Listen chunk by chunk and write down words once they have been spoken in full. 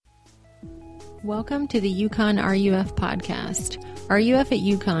Welcome to the Yukon RUF podcast. RUF at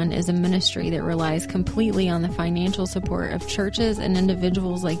Yukon is a ministry that relies completely on the financial support of churches and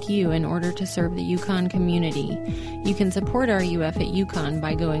individuals like you in order to serve the Yukon community. You can support RUF at Yukon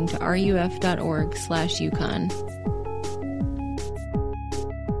by going to ruf.org/Yukon.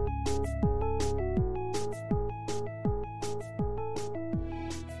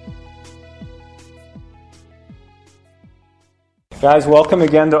 Guys, welcome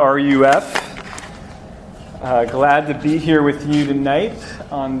again to RUF. Glad to be here with you tonight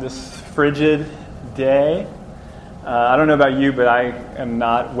on this frigid day. I don't know about you, but I am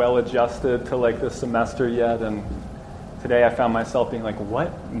not well adjusted to the semester yet, and today I found myself being like,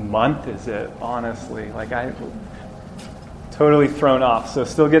 what month is it, honestly? I totally thrown off. So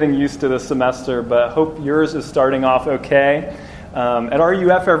still getting used to the semester, but hope yours is starting off okay. At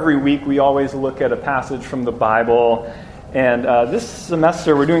RUF every week we always look at a passage from the Bible. And this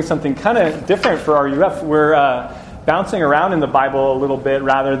semester, we're doing something kind of different for RUF. We're bouncing around in the Bible a little bit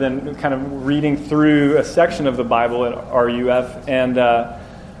rather than kind of reading through a section of the Bible at RUF. And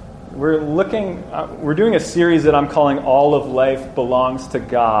we're doing a series that I'm calling All of Life Belongs to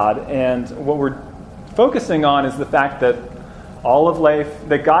God. And what we're focusing on is the fact that all of life,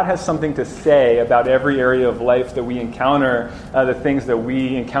 that God has something to say about every area of life that we encounter, the things that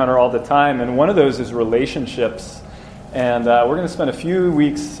we encounter all the time. And one of those is relationships. And we're going to spend a few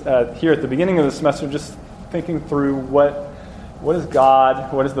weeks here at the beginning of the semester just thinking through what does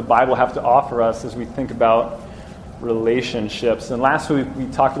God, what does the Bible have to offer us as we think about relationships. And last week we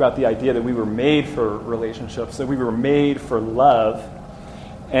talked about the idea that we were made for relationships, that we were made for love.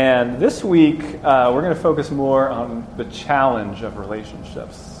 And this week we're going to focus more on the challenge of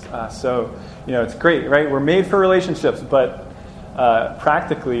relationships. So, it's great, right? We're made for relationships, but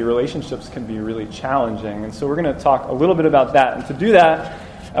practically, relationships can be really challenging. And so we're going to talk a little bit about that. And to do that,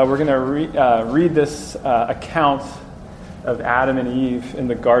 we're going to read this account of Adam and Eve in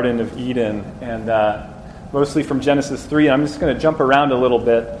the Garden of Eden, and mostly from Genesis 3. I'm just going to jump around a little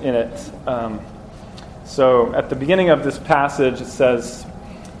bit in it. So at the beginning of this passage, it says,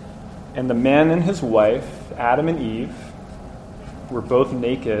 "And the man and his wife, Adam and Eve, were both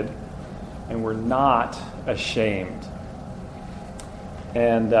naked and were not ashamed."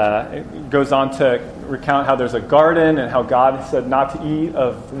 And it goes on to recount how there's a garden and how God said not to eat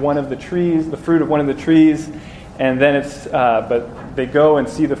of one of the trees, the fruit of one of the trees. And then but they go and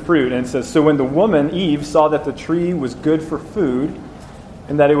see the fruit. And it says, "So when the woman, Eve, saw that the tree was good for food,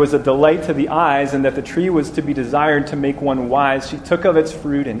 and that it was a delight to the eyes, and that the tree was to be desired to make one wise, she took of its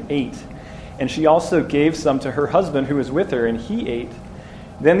fruit and ate. And she also gave some to her husband who was with her, and he ate.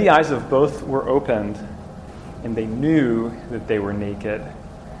 Then the eyes of both were opened, and they knew that they were naked.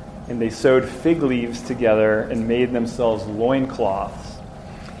 And they sewed fig leaves together and made themselves loincloths.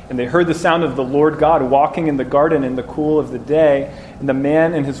 And they heard the sound of the Lord God walking in the garden in the cool of the day. And the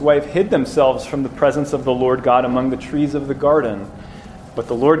man and his wife hid themselves from the presence of the Lord God among the trees of the garden. But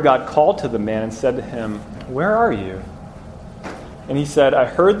the Lord God called to the man and said to him, 'Where are you?' And he said, 'I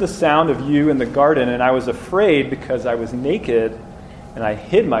heard the sound of you in the garden, and I was afraid because I was naked, and I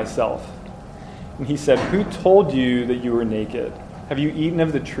hid myself.' And he said, 'Who told you that you were naked? Have you eaten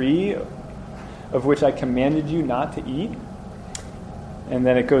of the tree of which I commanded you not to eat?' And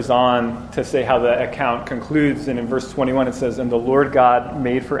then it goes on to say how the account concludes. And in verse 21 it says, 'And the Lord God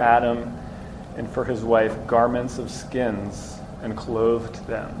made for Adam and for his wife garments of skins and clothed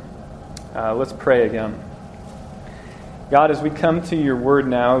them.'" Let's pray again. God, as we come to your word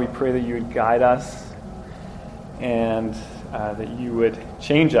now, we pray that you would guide us and that you would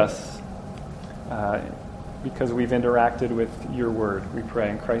change us because we've interacted with your word. We pray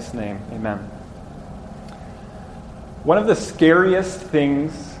in Christ's name. Amen. One of the scariest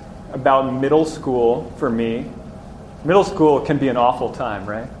things about middle school for me, middle school can be an awful time,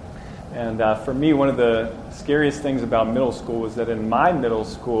 right? And for me, one of the scariest things about middle school was that in my middle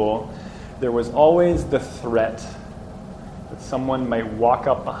school, there was always the threat that someone might walk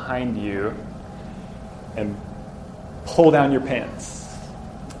up behind you and pull down your pants.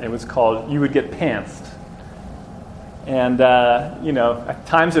 It was called, you would get pantsed. And,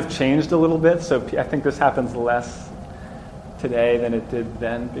 times have changed a little bit, so I think this happens less today than it did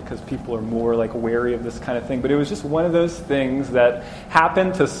then because people are more wary of this kind of thing. But it was just one of those things that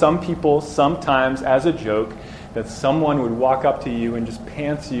happened to some people sometimes as a joke, that someone would walk up to you and just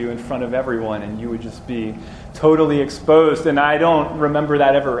pants you in front of everyone, and you would just be totally exposed. And I don't remember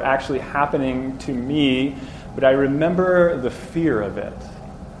that ever actually happening to me, but I remember the fear of it.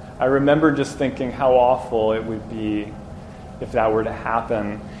 I remember just thinking how awful it would be if that were to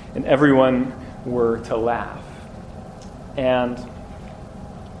happen and everyone were to laugh. And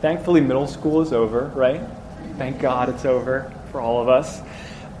Thankfully, middle school is over, right? Thank God it's over for all of us.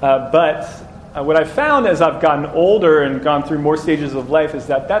 But what I've found as I've gotten older and gone through more stages of life is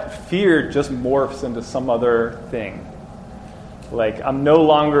that fear just morphs into some other thing. Like, I'm no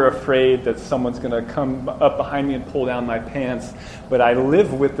longer afraid that someone's going to come up behind me and pull down my pants, but I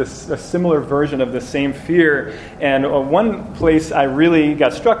live with a similar version of the same fear. And one place I really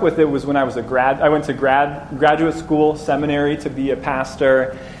got struck with it was when I was I went to graduate school, seminary, to be a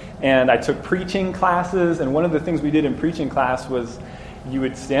pastor, and I took preaching classes. And one of the things we did in preaching class was you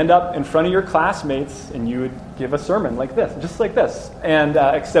would stand up in front of your classmates and you would give a sermon like this, just like this. And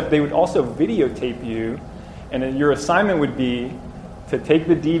except they would also videotape you. And then your assignment would be to take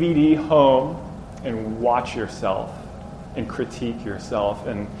the DVD home and watch yourself and critique yourself.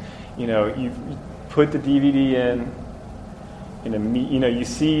 And, you put the DVD in, and you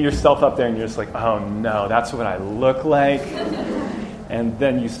see yourself up there and you're just like, oh no, that's what I look like. And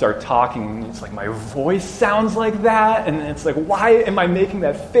then you start talking and it's like, my voice sounds like that. And it's like, why am I making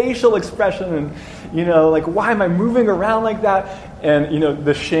that facial expression? And, why am I moving around like that? And,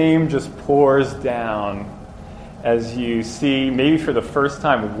 the shame just pours down as you see, maybe for the first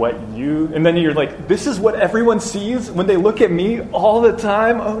time, and then you're like, this is what everyone sees when they look at me all the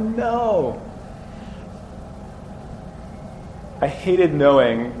time? Oh no. I hated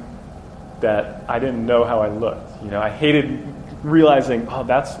knowing that I didn't know how I looked. I hated realizing, oh,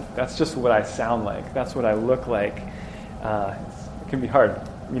 that's just what I sound like. That's what I look like. It can be hard.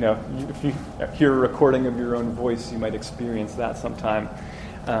 If you hear a recording of your own voice, you might experience that sometime.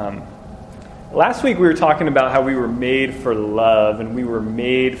 Last week we were talking about how we were made for love and we were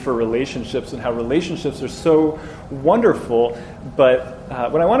made for relationships and how relationships are so wonderful. But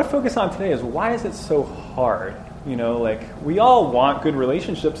what I want to focus on today is, why is it so hard? We all want good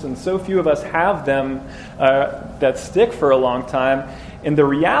relationships, and so few of us have them that stick for a long time. And the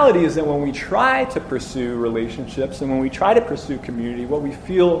reality is that when we try to pursue relationships and when we try to pursue community, what we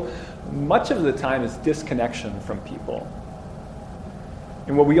feel much of the time is disconnection from people.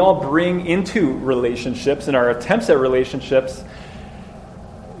 And what we all bring into relationships and our attempts at relationships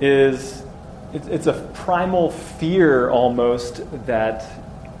is it's a primal fear almost that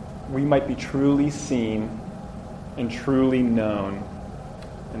we might be truly seen and truly known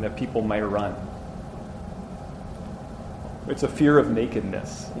and that people might run. It's a fear of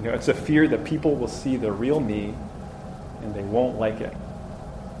nakedness. It's a fear that people will see the real me and they won't like it.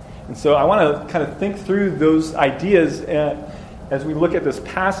 And so I want to kind of think through those ideas as we look at this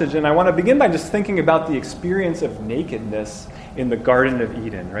passage, and I want to begin by just thinking about the experience of nakedness in the Garden of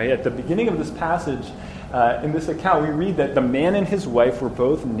Eden, right? At the beginning of this passage, in this account, we read that the man and his wife were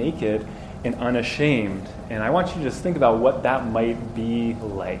both naked and unashamed. And I want you to just think about what that might be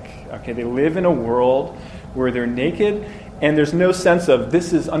like. Okay, they live in a world where they're naked, and there's no sense of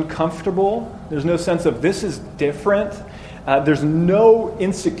this is uncomfortable. There's no sense of this is different. There's no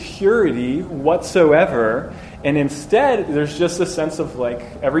insecurity whatsoever. And instead, there's just a sense of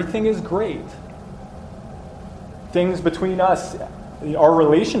everything is great. Things between us, our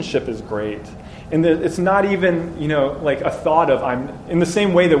relationship is great. And it's not even, a thought of I'm, in the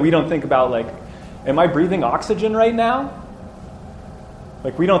same way that we don't think about am I breathing oxygen right now?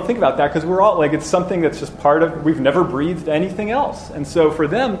 We don't think about that because we're all, it's something that's just part of, we've never breathed anything else. And so for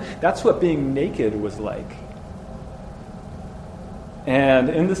them, that's what being naked was like. And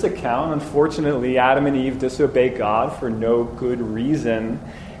in this account, unfortunately, Adam and Eve disobey God for no good reason.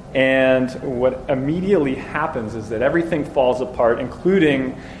 And what immediately happens is that everything falls apart,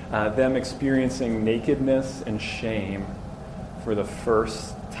 including them experiencing nakedness and shame for the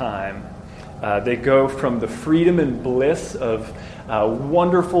first time. They go from the freedom and bliss of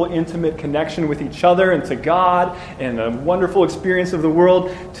wonderful, intimate connection with each other and to God and a wonderful experience of the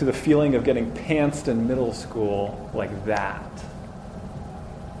world to the feeling of getting pantsed in middle school like that.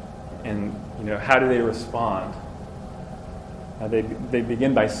 And, how do they respond? They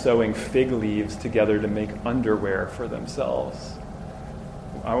begin by sewing fig leaves together to make underwear for themselves.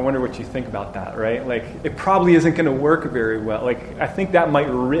 I wonder what you think about that, right? It probably isn't going to work very well. I think that might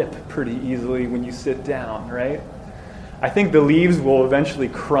rip pretty easily when you sit down, right? I think the leaves will eventually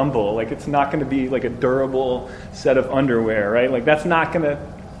crumble. It's not going to be a durable set of underwear, right? That's not going to...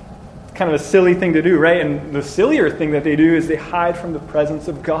 kind of a silly thing to do, right? And the sillier thing that they do is they hide from the presence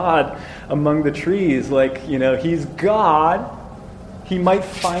of God among the trees. He's God. He might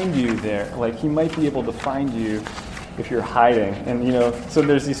find you there. He might be able to find you if you're hiding. And, so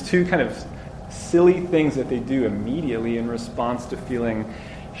there's these two kind of silly things that they do immediately in response to feeling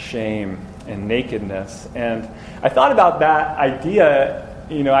shame and nakedness. And I thought about that idea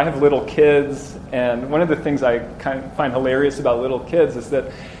I have little kids, and one of the things I kind of find hilarious about little kids is that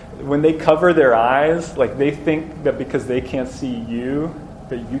when they cover their eyes, like they think that because they can't see you,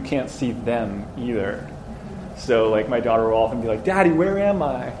 that you can't see them either. So like my daughter will often be like, "Daddy, where am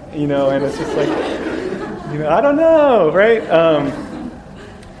I?" And it's just like, I don't know, right?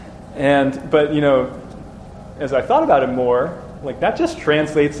 But as I thought about it more, like that just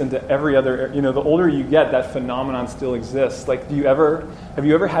translates into every other, the older you get, that phenomenon still exists. Like, have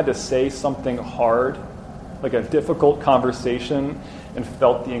you ever had to say something hard, like a difficult conversation, and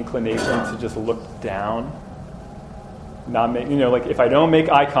felt the inclination to just look down? Not make, like if I don't make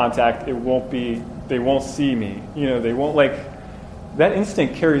eye contact, they won't see me. They won't, like, that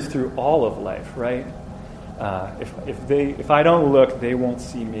instinct carries through all of life, right? If I don't look, they won't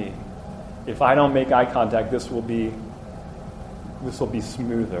see me. If I don't make eye contact, this will be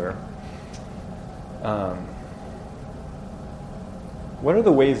smoother. What are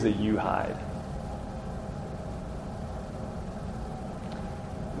the ways that you hide?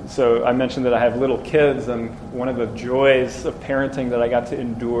 So I mentioned that I have little kids, and one of the joys of parenting that I got to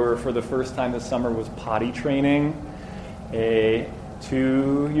endure for the first time this summer was potty training a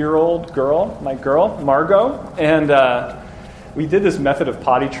 2-year-old girl, my girl, Margot. And we did this method of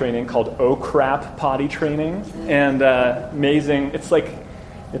potty training called "Oh Crap" potty training, and amazing. It's like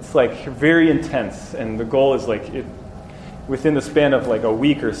very intense, and the goal is within the span of like a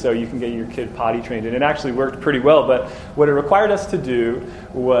week or so, you can get your kid potty trained, and it actually worked pretty well. But what it required us to do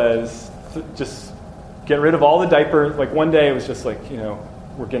was just get rid of all the diapers. Like one day, it was just like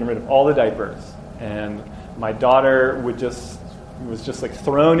we're getting rid of all the diapers, and my daughter was just like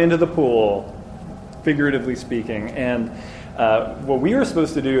thrown into the pool, figuratively speaking, and what we were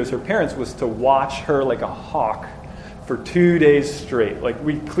supposed to do as her parents was to watch her like a hawk for 2 days straight. Like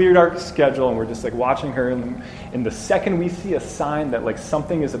we cleared our schedule and we're just like watching her, and the second we see a sign that like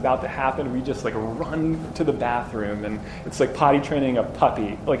something is about to happen, we just like run to the bathroom, and it's like potty training a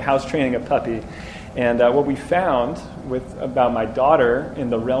puppy, like house training a puppy. And what we found about my daughter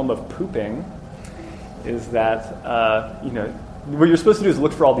in the realm of pooping is that what you're supposed to do is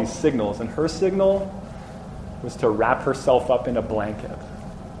look for all these signals, and her signal was to wrap herself up in a blanket.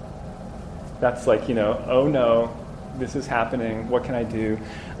 That's like, oh no, this is happening. What can I do?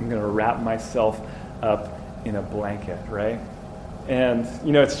 I'm going to wrap myself up in a blanket, right? And,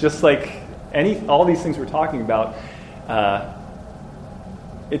 it's just like all these things we're talking about,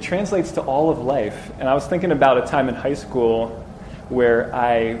 it translates to all of life. And I was thinking about a time in high school where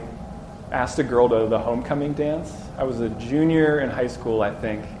I asked a girl to the homecoming dance. I was a junior in high school, I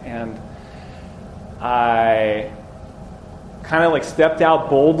think, and I kind of like stepped out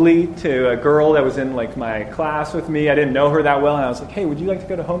boldly to a girl that was in like my class with me. I didn't know her that well, and I was like, "Hey, would you like to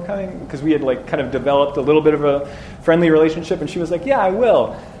go to homecoming?" Because we had like kind of developed a little bit of a friendly relationship, and she was like, "Yeah, I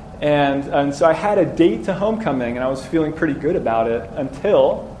will." And so I had a date to homecoming, and I was feeling pretty good about it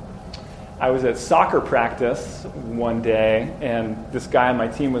until I was at soccer practice one day, and this guy on my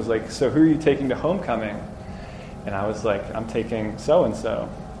team was like, "So who are you taking to homecoming?" And I was like, "I'm taking so-and-so."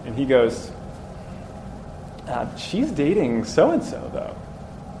 And he goes, "She's dating so-and-so, though."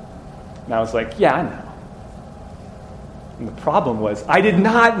 And I was like, "Yeah, I know." And the problem was, I did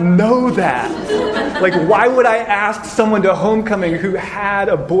not know that. Like, why would I ask someone to homecoming who had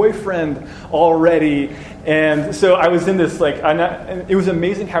a boyfriend already? And so I was in this, like, it was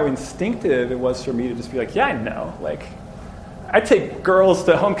amazing how instinctive it was for me to just be like, "Yeah, I know." Like, I take girls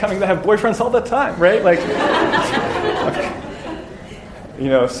to homecoming that have boyfriends all the time, right? Like, okay.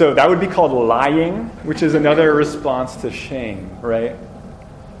 So that would be called lying, which is another response to shame, right?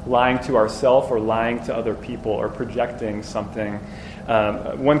 Lying to ourselves or lying to other people or projecting something.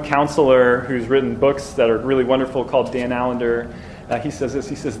 One counselor who's written books that are really wonderful called Dan Allender, he says this.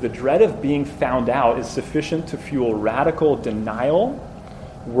 He says, "The dread of being found out is sufficient to fuel radical denial,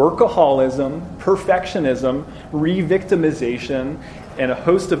 workaholism, perfectionism, re-victimization, and a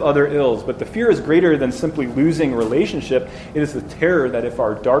host of other ills. But the fear is greater than simply losing relationship. It is the terror that if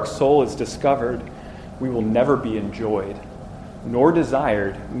our dark soul is discovered, we will never be enjoyed, nor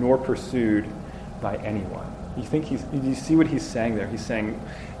desired, nor pursued by anyone." You see what he's saying there? He's saying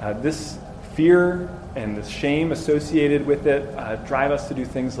this fear and the shame associated with it drive us to do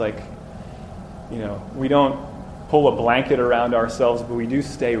things like, we don't pull a blanket around ourselves, but we do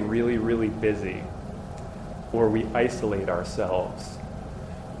stay really, really busy. Or we isolate ourselves.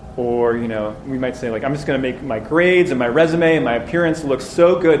 Or, we might say, like, I'm just going to make my grades and my resume and my appearance look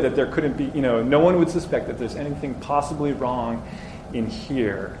so good that there couldn't be, no one would suspect that there's anything possibly wrong in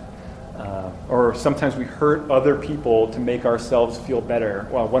here. Or sometimes we hurt other people to make ourselves feel better.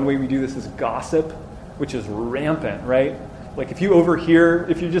 Well, one way we do this is gossip, which is rampant, right? Like if you're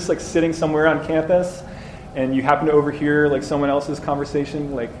just like sitting somewhere on campus and you happen to overhear like someone else's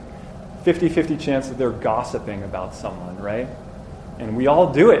conversation, like 50-50 chance that they're gossiping about someone, right? And we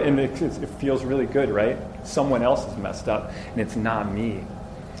all do it, and it feels really good, right? Someone else is messed up, and it's not me.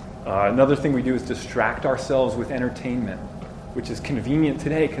 Another thing we do is distract ourselves with entertainment, which is convenient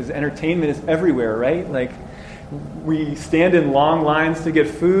today because entertainment is everywhere, right? Like we stand in long lines to get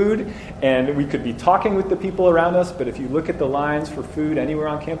food, and we could be talking with the people around us, but if you look at the lines for food anywhere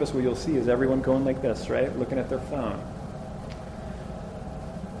on campus, what you'll see is everyone going like this, right? Looking at their phone.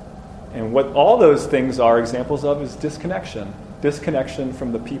 And what all those things are examples of is disconnection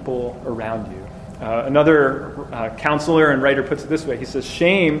from the people around you. Another counselor and writer puts it this way. He says,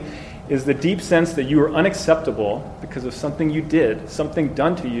 shame is the deep sense that you are unacceptable because of something you did, something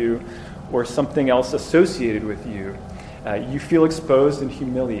done to you, or something else associated with you. You feel exposed and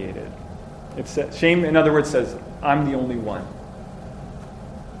humiliated. Shame, in other words, says, I'm the only one.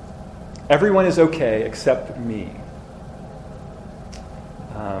 Everyone is okay except me.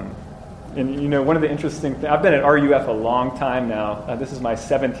 And, you know, one of the interesting things, I've been at RUF a long time now. This is my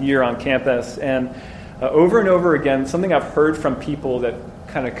 7th year on campus. And over and over again, something I've heard from people that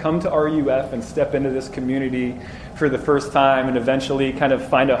kind of come to RUF and step into this community for the first time and eventually kind of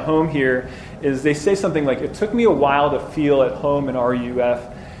find a home here is they say something like, it took me a while to feel at home in RUF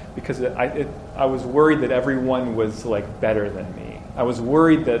because I was worried that everyone was like better than me. I was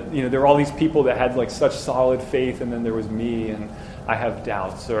worried that, you know, there were all these people that had like such solid faith, and then there was me, and I have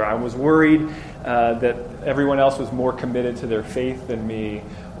doubts. Or I was worried that everyone else was more committed to their faith than me,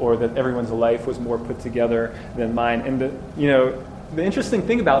 or that everyone's life was more put together than mine. And the interesting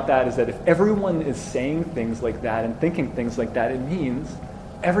thing about that is that if everyone is saying things like that and thinking things like that, it means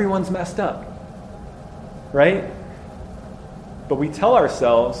everyone's messed up, right? But we tell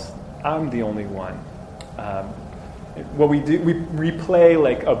ourselves, I'm the only one. What we do, we replay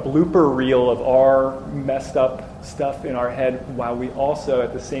like a blooper reel of our messed up stuff in our head while we also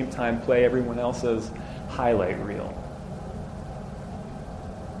at the same time play everyone else's highlight reel.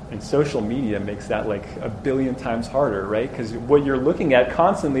 And social media makes that like a billion times harder, right? Because what you're looking at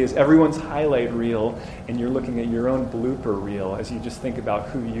constantly is everyone's highlight reel, and you're looking at your own blooper reel as you just think about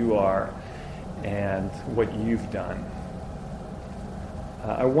who you are and what you've done.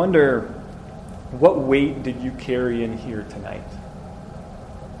 I wonder, what weight did you carry in here tonight?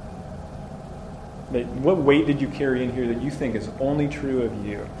 What weight did you carry in here that you think is only true of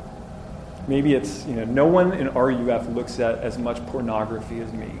you? Maybe it's, no one in RUF looks at as much pornography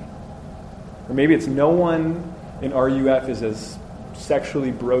as me. Or maybe it's no one in RUF is as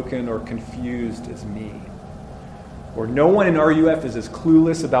sexually broken or confused as me. Or no one in RUF is as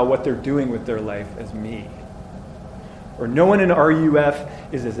clueless about what they're doing with their life as me. Or no one in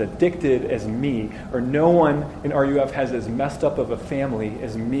RUF is as addicted as me. Or no one in RUF has as messed up of a family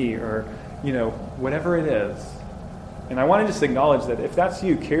as me. Or, whatever it is. And I want to just acknowledge that if that's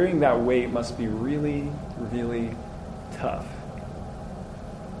you, carrying that weight must be really, really tough.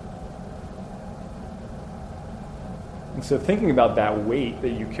 And so thinking about that weight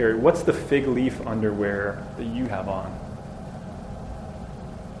that you carry, what's the fig leaf underwear that you have on?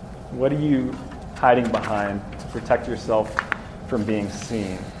 What are you hiding behind to protect yourself from being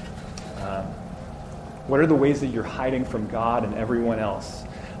seen? What are the ways that you're hiding from God and everyone else?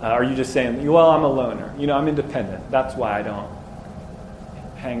 Are you just saying, well, I'm a loner. I'm independent. That's why I don't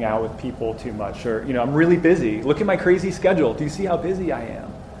hang out with people too much. Or, I'm really busy. Look at my crazy schedule. Do you see how busy I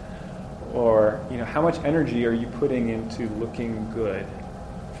am? Or, how much energy are you putting into looking good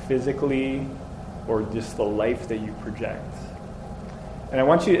physically or just the life that you project? And I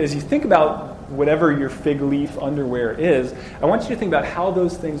want you, as you think about whatever your fig leaf underwear is, I want you to think about how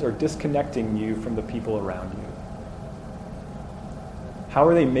those things are disconnecting you from the people around you. How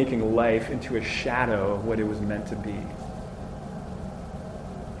are they making life into a shadow of what it was meant to be?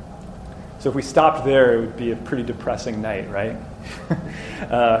 So if we stopped there, it would be a pretty depressing night, right?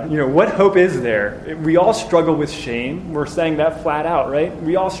 What hope is there? We all struggle with shame. We're saying that flat out, right?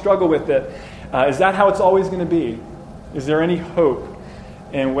 We all struggle with it. Is that how it's always going to be? Is there any hope?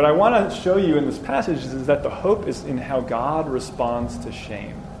 And what I want to show you in this passage is that the hope is in how God responds to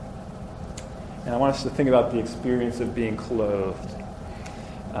shame. And I want us to think about the experience of being clothed.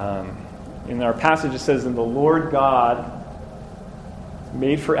 In our passage it says, "And the Lord God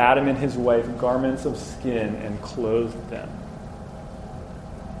made for Adam and his wife garments of skin and clothed them."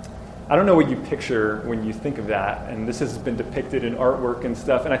 I don't know what you picture when you think of that, and this has been depicted in artwork and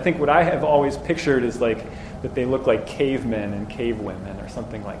stuff, and I think what I have always pictured is like that they look like cavemen and cavewomen or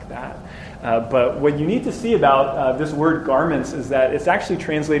something like that. But what you need to see about this word garments is that it's actually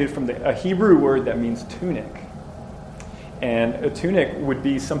translated from a Hebrew word that means tunic. And a tunic would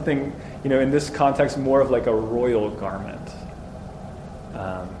be something, in this context, more of like a royal garment.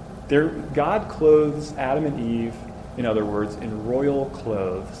 God clothes Adam and Eve, in other words, in royal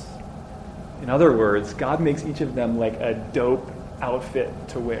clothes. In other words, God makes each of them like a dope outfit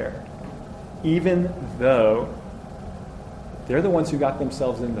to wear, even though they're the ones who got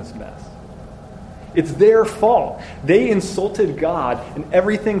themselves in this mess. It's their fault. They insulted God, and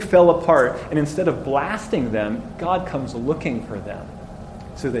everything fell apart. And instead of blasting them, God comes looking for them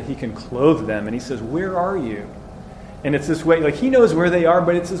so that he can clothe them. And he says, "Where are you?" And it's this way, like he knows where they are,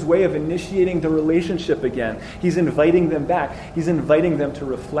 but it's his way of initiating the relationship again. He's inviting them back. He's inviting them to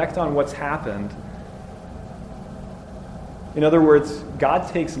reflect on what's happened. In other words, God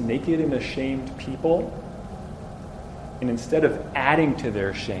takes naked and ashamed people, and instead of adding to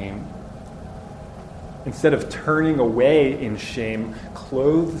their shame, instead of turning away in shame,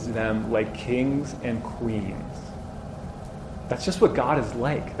 clothes them like kings and queens. That's just what God is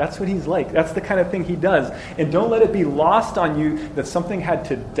like. That's what he's like. That's the kind of thing he does. And don't let it be lost on you that something had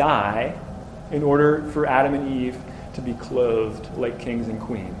to die in order for Adam and Eve to be clothed like kings and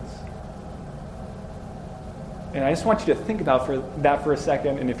queens. And I just want you to think about that for a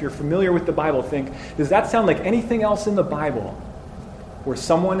second. And if you're familiar with the Bible, think, does that sound like anything else in the Bible where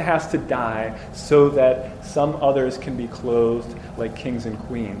someone has to die so that some others can be clothed like kings and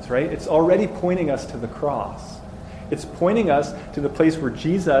queens, right? It's already pointing us to the cross. It's pointing us to the place where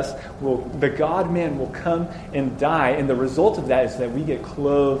Jesus, the God-man, will come and die. And the result of that is that we get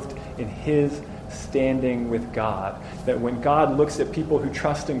clothed in his standing with God. That when God looks at people who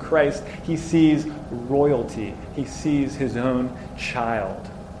trust in Christ, he sees royalty. He sees his own child.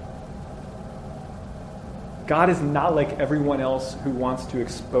 God is not like everyone else who wants to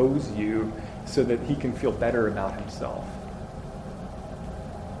expose you so that he can feel better about himself.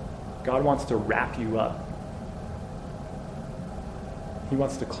 God wants to wrap you up. He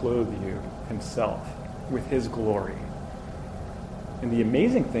wants to clothe you himself with his glory. And the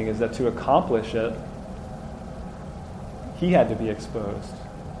amazing thing is that to accomplish it, he had to be exposed.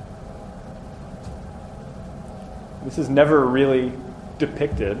 This is never really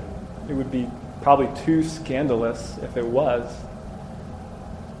depicted. It would be probably too scandalous if it was.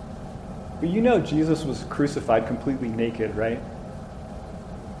 But Jesus was crucified completely naked, right?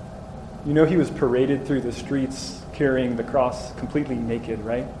 He was paraded through the streets carrying the cross completely naked,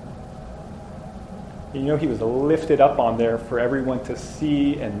 right? He was lifted up on there for everyone to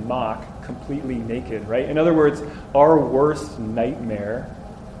see and mock completely naked, right? In other words, our worst nightmare,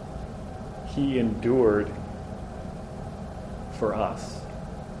 he endured for us.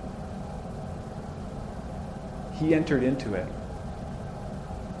 He entered into it.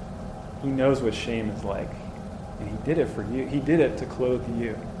 He knows what shame is like. And he did it for you. He did it to clothe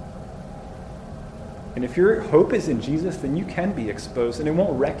you. And if your hope is in Jesus, then you can be exposed and it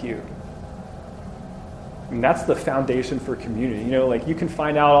won't wreck you. And that's the foundation for community. You can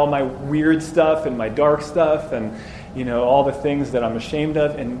find out all my weird stuff and my dark stuff and, all the things that I'm ashamed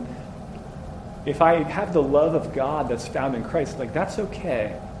of. And if I have the love of God that's found in Christ, that's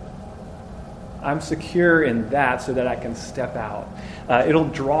okay. I'm secure in that so that I can step out. It'll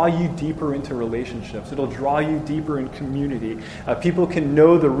draw you deeper into relationships. It'll draw you deeper in community. People can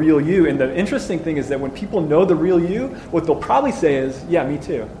know the real you. And the interesting thing is that when people know the real you, what they'll probably say is, yeah, me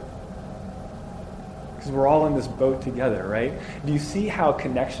too. Because we're all in this boat together, right? Do you see how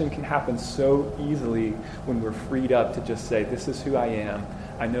connection can happen so easily when we're freed up to just say, this is who I am.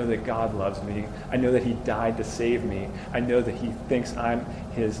 I know that God loves me. I know that he died to save me. I know that he thinks I'm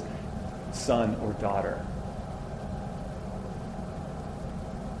his son or daughter.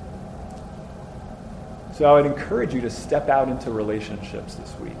 So I would encourage you to step out into relationships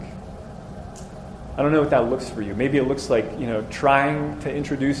this week. I don't know what that looks for you. Maybe it looks like, trying to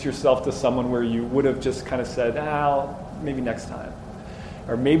introduce yourself to someone where you would have just kind of said, maybe next time.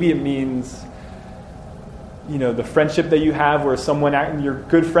 Or maybe it means, the friendship that you have where your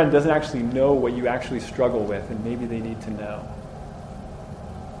good friend doesn't actually know what you actually struggle with, and maybe they need to know.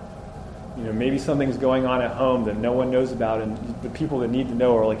 Maybe something's going on at home that no one knows about, and the people that need to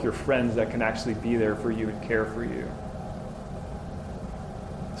know are like your friends that can actually be there for you and care for you.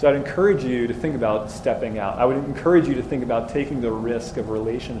 So I'd encourage you to think about stepping out. I would encourage you to think about taking the risk of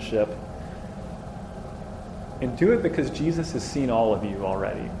relationship. And do it because Jesus has seen all of you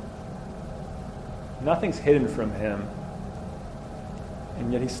already. Nothing's hidden from him.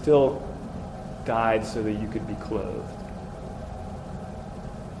 And yet he still died so that you could be clothed.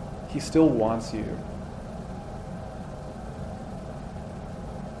 He still wants you.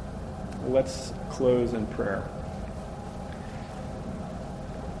 Let's close in prayer.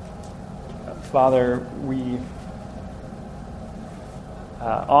 Father, we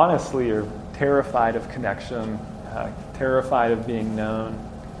honestly are terrified of connection, terrified of being known,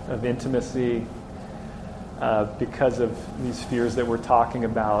 of intimacy, because of these fears that we're talking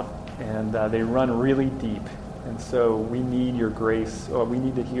about, and they run really deep. And so we need your grace, or we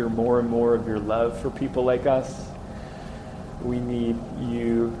need to hear more and more of your love for people like us. We need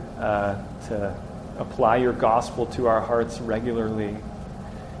you to apply your gospel to our hearts regularly.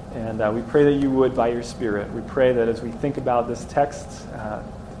 And we pray that you would by your Spirit. We pray that as we think about this text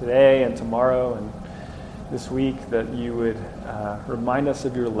today and tomorrow and this week, that you would remind us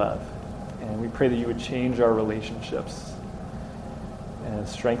of your love. And we pray that you would change our relationships and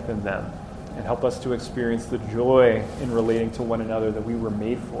strengthen them and help us to experience the joy in relating to one another that we were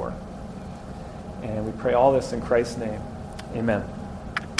made for. And we pray all this in Christ's name. Amen.